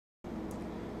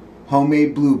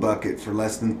Homemade blue bucket for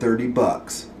less than 30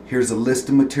 bucks. Here's a list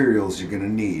of materials you're gonna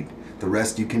need. The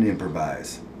rest you can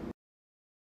improvise.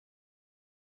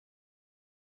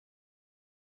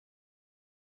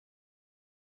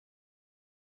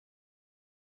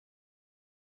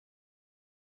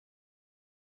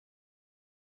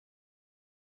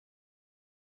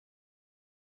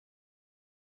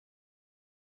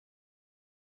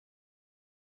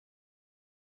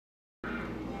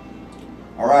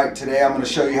 Alright, today I'm going to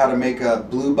show you how to make a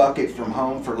blue bucket from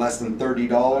home for less than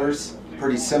 $30.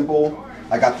 Pretty simple.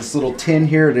 I got this little tin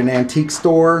here at an antique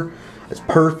store. It's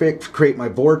perfect to create my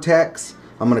vortex.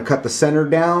 I'm going to cut the center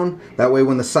down. That way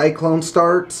when the cyclone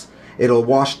starts, it'll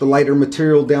wash the lighter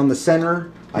material down the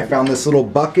center. I found this little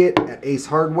bucket at Ace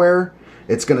Hardware.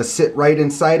 It's going to sit right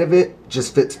inside of it.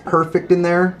 Just fits perfect in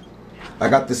there. I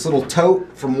got this little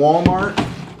tote from Walmart.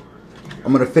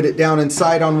 I'm going to fit it down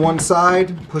inside on one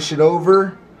side, push it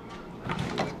over.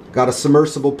 Got a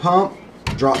submersible pump.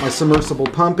 Drop my submersible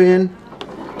pump in.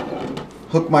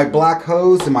 Hook my black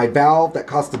hose and my valve that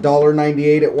cost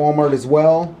 $1.98 at Walmart as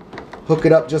well. Hook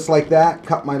it up just like that,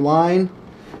 cut my line,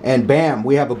 and bam,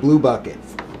 we have a blue bucket.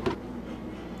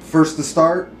 First to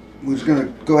start, we're just going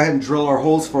to go ahead and drill our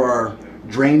holes for our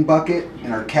drain bucket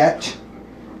and our catch.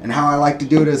 And how I like to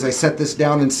do it is I set this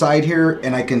down inside here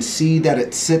and I can see that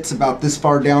it sits about this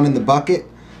far down in the bucket.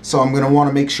 So I'm going to want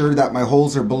to make sure that my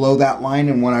holes are below that line,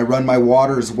 and when I run my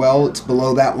water as well, it's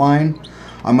below that line.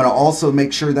 I'm going to also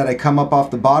make sure that I come up off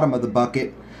the bottom of the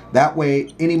bucket. That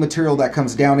way any material that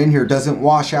comes down in here doesn't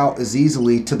wash out as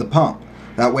easily to the pump.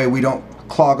 That way we don't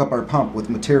clog up our pump with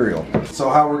material.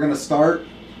 So how we're going to start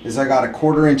is I got a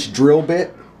 1/4 inch drill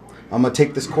bit. I'm going to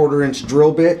take this 1/4 inch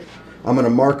drill bit. I'm going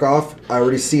to mark off, I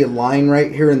already see a line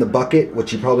right here in the bucket,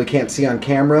 which you probably can't see on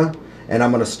camera. And I'm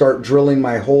going to start drilling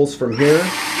my holes from here.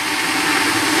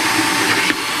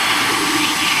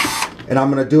 And I'm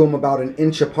going to do them about 1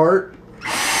 inch apart.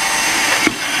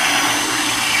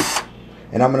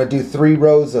 And I'm going to do 3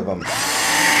 rows of them.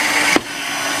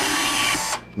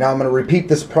 Now I'm going to repeat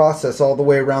this process all the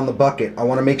way around the bucket. I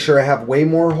want to make sure I have way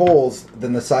more holes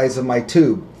than the size of my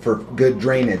tube for good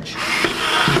drainage.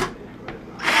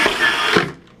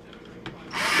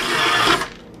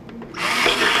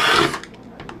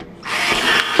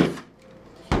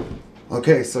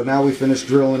 Okay, so now we finished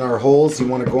drilling our holes. You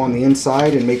want to go on the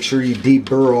inside and make sure you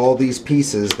deburr all these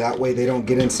pieces. That way they don't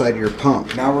get inside your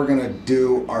pump. Now we're going to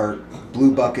do our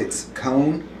blue bucket's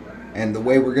cone. And the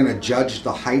way we're going to judge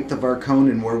the height of our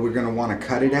cone and where we're going to want to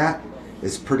cut it at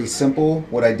is pretty simple.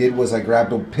 What I did was I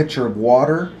grabbed a pitcher of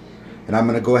water. And I'm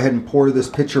going to go ahead and pour this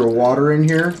pitcher of water in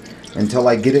here until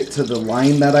I get it to the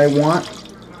line that I want.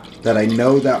 That I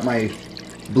know that my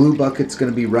blue bucket's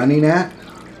going to be running at.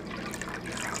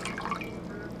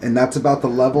 And that's about the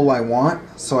level I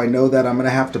want, so I know that I'm going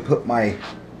to have to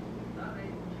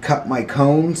cut my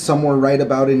cone somewhere right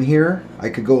about in here. I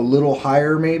could go a little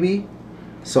higher maybe.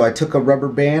 So I took a rubber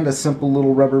band, a simple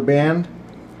little rubber band,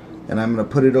 and I'm going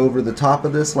to put it over the top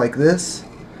of this like this.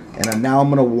 And now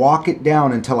I'm going to walk it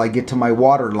down until I get to my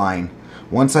water line.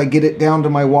 Once I get it down to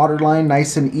my water line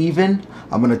nice and even,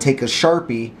 I'm going to take a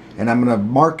Sharpie and I'm going to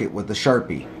mark it with the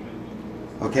Sharpie.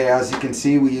 Okay, as you can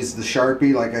see, we used the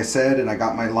Sharpie like I said, and I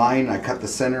got my line. I cut the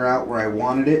center out where I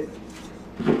wanted it.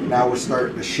 Now we're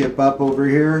starting to ship up over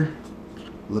here.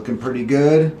 Looking pretty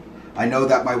good. I know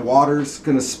that my water's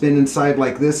going to spin inside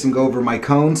like this and go over my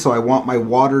cone, so I want my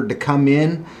water to come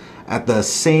in at the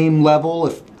same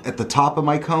level, at the top of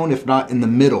my cone, if not in the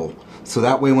middle. So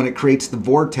that way when it creates the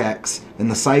vortex and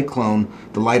the cyclone,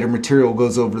 the lighter material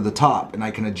goes over the top and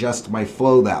I can adjust my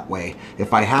flow that way.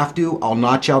 If I have to, I'll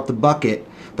notch out the bucket.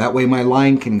 That way my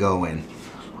line can go in.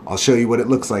 I'll show you what it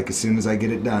looks like as soon as I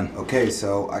get it done. Okay,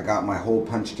 so I got my hole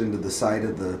punched into the side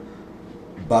of the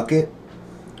bucket,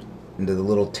 into the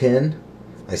little tin.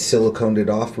 I siliconed it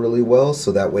off really well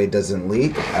so that way it doesn't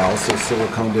leak. I also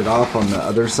siliconed it off on the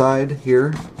other side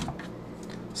here,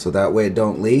 so that way it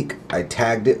don't leak. I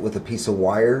tagged it with a piece of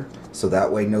wire so that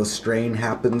way no strain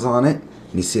happens on it.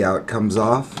 And you see how it comes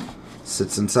off,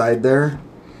 sits inside there.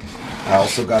 I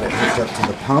also got it hooked up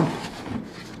to the pump.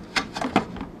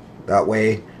 That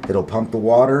way it'll pump the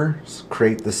water,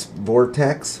 create this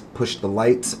vortex, push the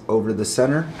lights over the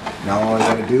center. Now all I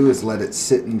gotta do is let it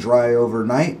sit and dry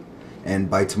overnight, and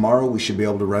by tomorrow we should be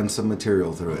able to run some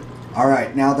material through it.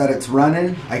 Alright, now that it's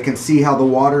running, I can see how the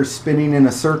water's spinning in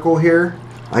a circle here.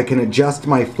 I can adjust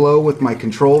my flow with my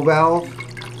control valve,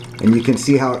 and you can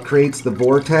see how it creates the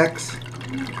vortex.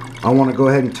 I want to go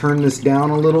ahead and turn this down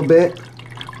a little bit.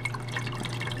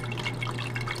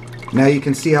 Now you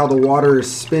can see how the water is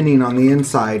spinning on the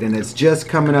inside, and it's just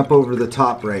coming up over the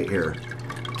top right here.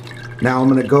 Now I'm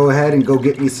gonna go ahead and go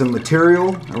get me some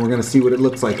material, and we're gonna see what it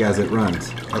looks like as it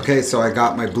runs. Okay, so I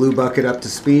got my blue bucket up to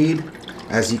speed.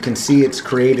 As you can see, it's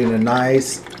creating a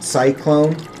nice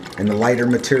cyclone, and the lighter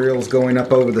material's going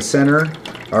up over the center.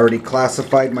 I already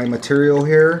classified my material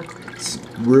here. It's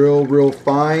real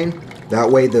fine. That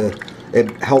way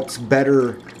it helps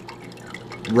better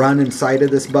run inside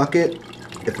of this bucket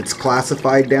if it's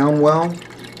classified down well.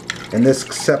 And this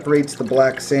separates the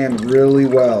black sand really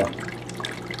well.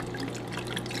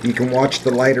 You can watch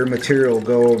the lighter material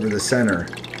go over the center.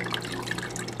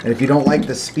 And if you don't like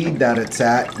the speed that it's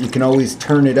at, you can always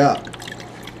turn it up.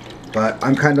 But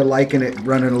I'm kind of liking it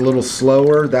running a little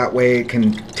slower. That way it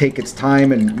can take its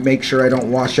time and make sure I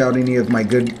don't wash out any of my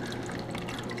good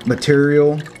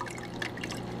material.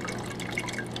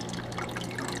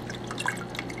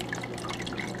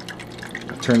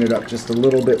 Turn it up just a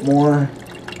little bit more.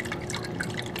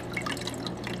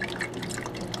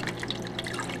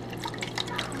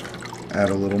 Add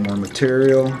a little more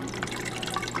material.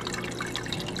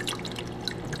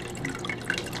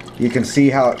 You can see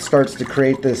how it starts to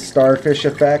create this starfish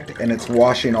effect, and it's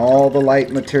washing all the light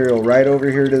material right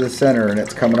over here to the center, and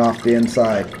it's coming off the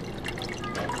inside.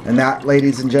 And that,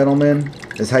 ladies and gentlemen,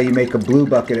 is how you make a blue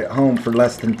bucket at home for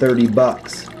less than 30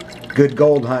 bucks. Good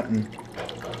gold hunting.